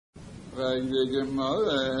Like the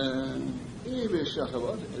Gemara,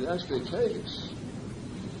 that's the case.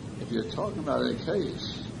 If you're talking about a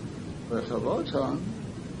case where Chavoton,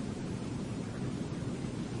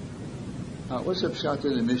 what's the pshat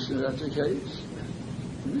in the Mishnah? That's the case.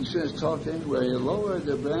 The Mishnah is talking where you lower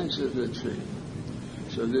the branches of the tree.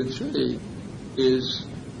 So the tree is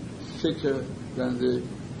thicker than the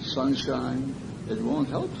sunshine. It won't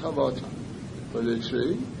help Chavoton. But the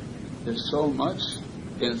tree is so much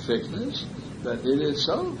in thickness that it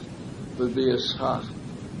itself would be a schach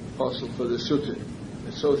possible for the sukkah.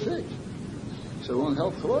 It's so thick. So it won't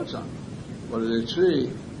help Chavoton. But the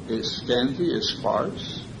tree is scanty, it's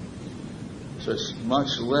sparse, so it's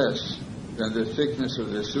much less than the thickness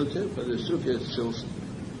of the sukkah, but the sukkah is still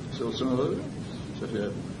similar.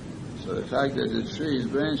 So the fact that the tree's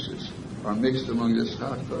branches are mixed among the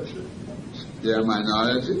schach kosher, they are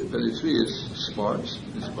minority, but the tree is sparse.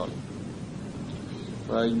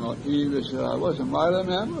 I wasn't my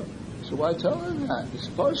member, so why tell him that? It's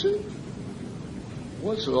kosher.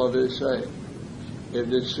 What's the law say? If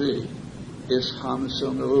the tree is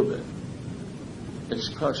hamsul merubah, it's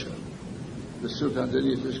kosher. The sukkah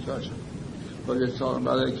underneath is kosher. But you're talking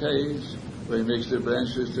about a case where he makes the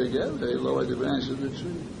branches together, they lower the branches of the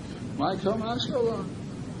tree. My come Ashkelon.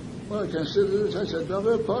 Well, consider this as a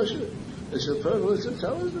double kosher. It's superfluous to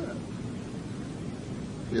tell us that.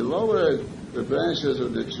 You lower the branches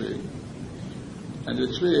of the tree, and the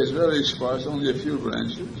tree is very sparse, only a few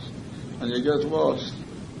branches, and you get lost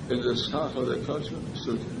in the schach of the kosher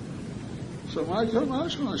sukkah. So my come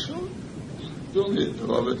Ashkelon, sure. You don't need the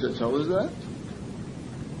Rabbi to tell us that.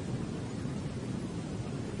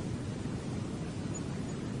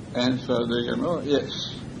 And for the Gemara,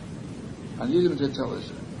 yes. I need him to tell us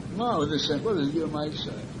that. No, what does you might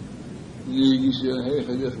say?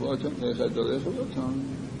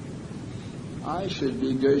 I should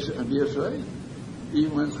be gershon and be afraid.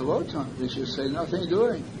 Even when Chavoton, we should say nothing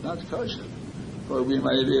doing, not kosher. For we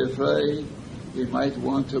might be afraid, we might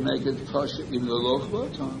want to make it kosher, even though lo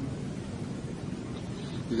Chavoton.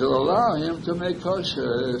 You'll allow him to make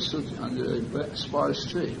kosher under a sparse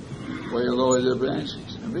tree, where you lower the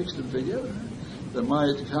branches and mix them together. There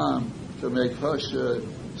might come to make kosher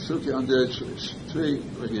sukkah under a tree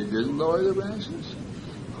where you didn't lower the branches.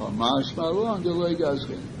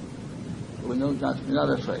 We're not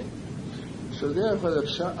afraid. So therefore, the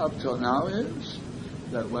pshat up till now is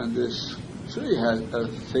that when this tree has a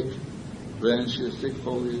thick branches, thick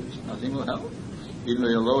foliage, nothing will help. Even though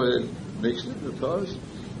you lower it, mix it, because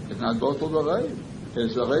it's not bottled b'reiv.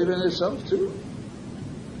 It's a reiv in itself too.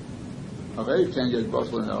 A reiv can't get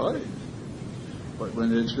bottled in a reiv. But when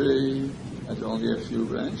the tree has only a few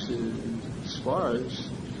branches, sparse,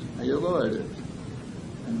 and you lowered it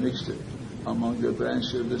and mixed it among the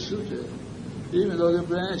branches of the sukkah, even though the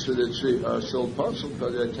branches of the tree are still possible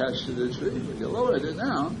because they're attached to the tree, but you lowered it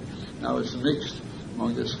down, now it's mixed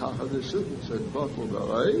among the schach of the sukkah, so it's bottled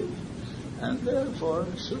b'reiv, and therefore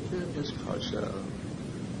sukkah is kosher.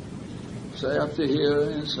 Say up to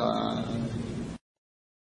here inside.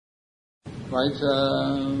 Right,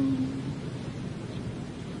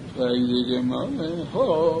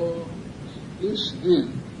 this din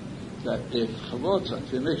that if Chavoton,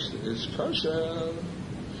 if you mix it, is kosher,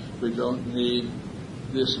 we don't need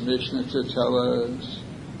this Mishnah to tell us.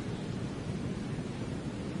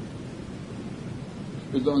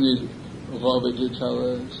 We don't need Rabbi to tell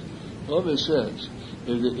us. Rabbi says,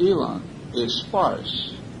 if the Elon is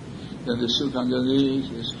sparse, then the sukkah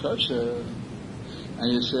underneath is kosher. And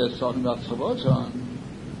you say it's talking about Chavoton,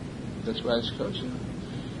 that's why it's kosher.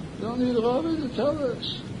 You don't need Rabbi to tell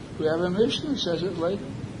us. We have a Mishnah that says it later.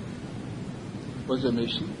 What's the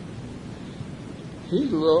Mishnah? If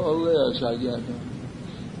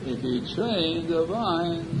he trained the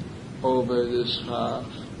vine over the schach,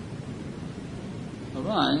 the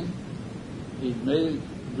vine, he made it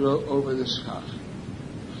grow over the schach.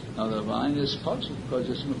 Now the vine is possible because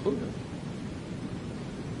it's mechudah.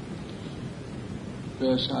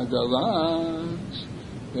 There's hadalas,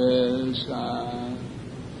 there's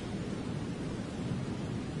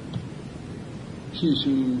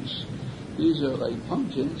kisus. These are like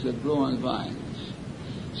pumpkins that grow on vines.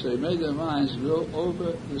 So he made the vines grow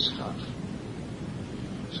over the schach.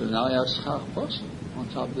 So now you have schach possible on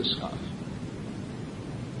top of the schach.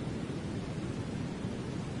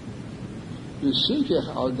 You see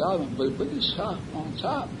al daven, but put the schach on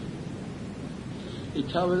top. He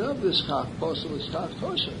covered up the schach possible with schach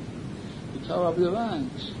kosher. He covered up the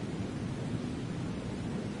vines.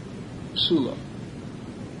 Psula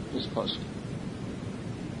is possible.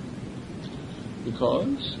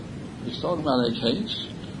 Because he's talking about a case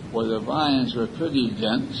where the vines were pretty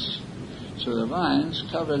dense So the vines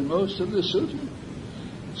covered most of the sukkah.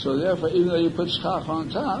 So therefore, even though you put schach on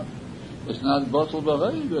top, it's not bottle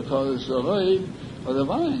b'rei because it's the rei of the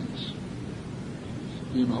vines.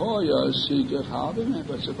 But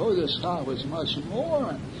suppose the schach was much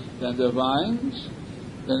more than the vines,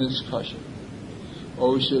 then it's kosher.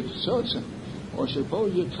 Or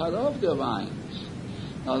suppose you cut off the vines.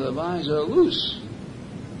 Now the vines are loose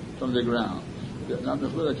from the ground. They're not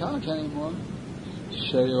before the cock anymore.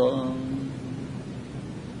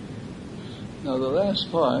 Now the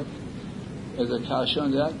last part is a kasha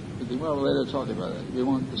on that, but we will later talk about it. We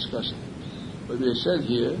won't discuss it. But we said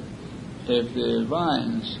here, if the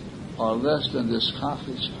vines are less than the schach,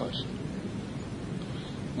 it's kosher.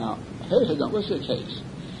 Now, what's the case?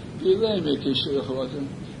 If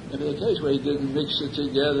the case where he didn't mix it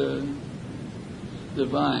together, the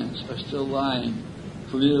vines are still lying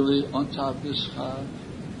clearly on top of the schach,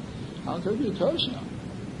 how could it be kosher?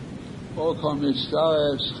 Because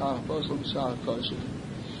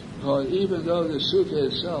even though the sukkah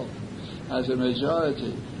itself has a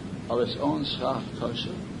majority of its own schach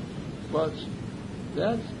kosher, but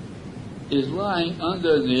that is lying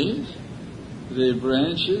underneath the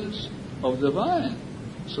branches of the vine.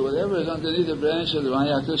 So whatever is underneath the branch of the vine,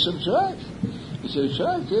 you have to subtract. If you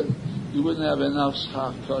subtract it, you wouldn't have enough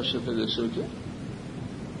schach kosher for the sukkah.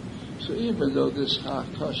 So even though this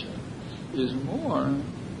schach kosher is more,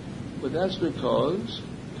 but that's because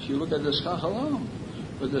if you look at the schach alone,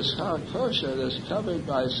 but the schach kosher that's covered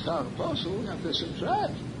by schach apostle, you have to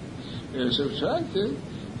subtract. If you subtract it, you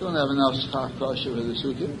don't have enough schach kosher for the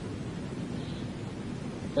sukkah.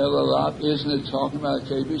 Elalab, isn't it talking about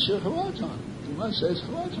kebisha chavaton? You must say it's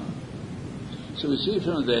chavaton. So we see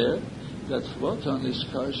from there that chavaton is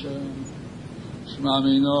kosher.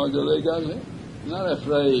 Shmamino delegazeh. You're not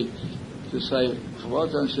afraid to say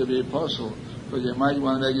chavaton should be apostle, but you might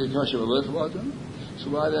want to make it kosher with chavaton. So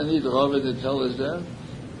why do I need the Rav to tell us that?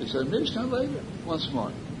 It's a Mishnah later, once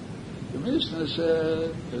more. The Mishnah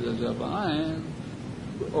said that there's a vine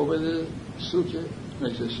over the sukkah,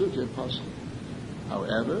 makes the sukkah apostle.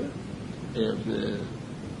 However, if the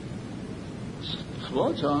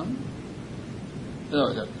chavaton,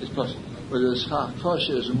 it's possible. But the schach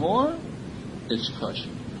kosher is more, it's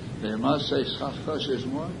kosher. They must say schach kosher is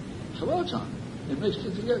more, chavaton. They mixed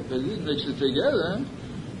it together. If they didn't mix it together,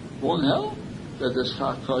 won't help that the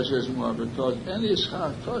schach kosher is more, because any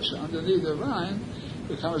schach kosher underneath the vine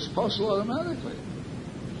becomes apostle automatically.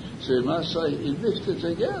 So you must say he mixed it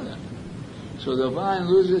together. So the vine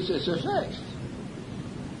loses its effect.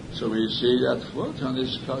 So we see that chavaton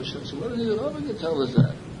is kosher. So what do you need Rav to tell us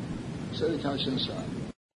that? Say the kasha inside.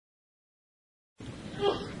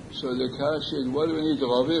 So the kasha, what do we need the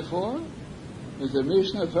Rav for? It's the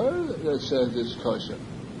Mishnah first that says it's kosher.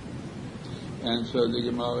 And so the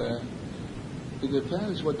Gemara, it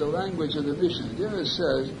depends what the language of the Mishnah. There it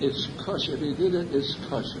says it's kosher. If he did it, it's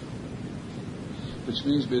kosher. Which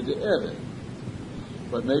means with the Evid.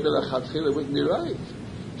 But maybe the Chatchila wouldn't be right.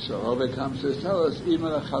 So Rav comes to tell us, even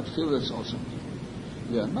a Chatchila is also.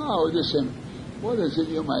 Yeah, now listen, what is it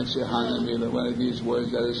you might say, Hanamila, one of these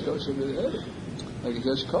words that is kosher with the Evid? Like it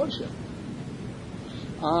says kosher.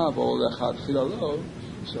 But all the Chatchila low.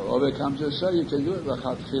 So Rav comes to say, you can do it the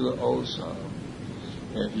Chatchila also.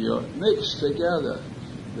 If you mix together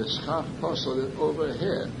the schach apostle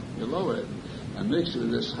overhead, you lower it, and mix it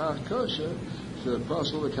with the schach kosher, so the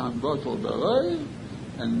apostle becomes bottle b'rei,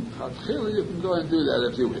 and chatchila you can go and do that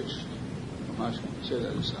if you wish. Say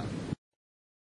that aside.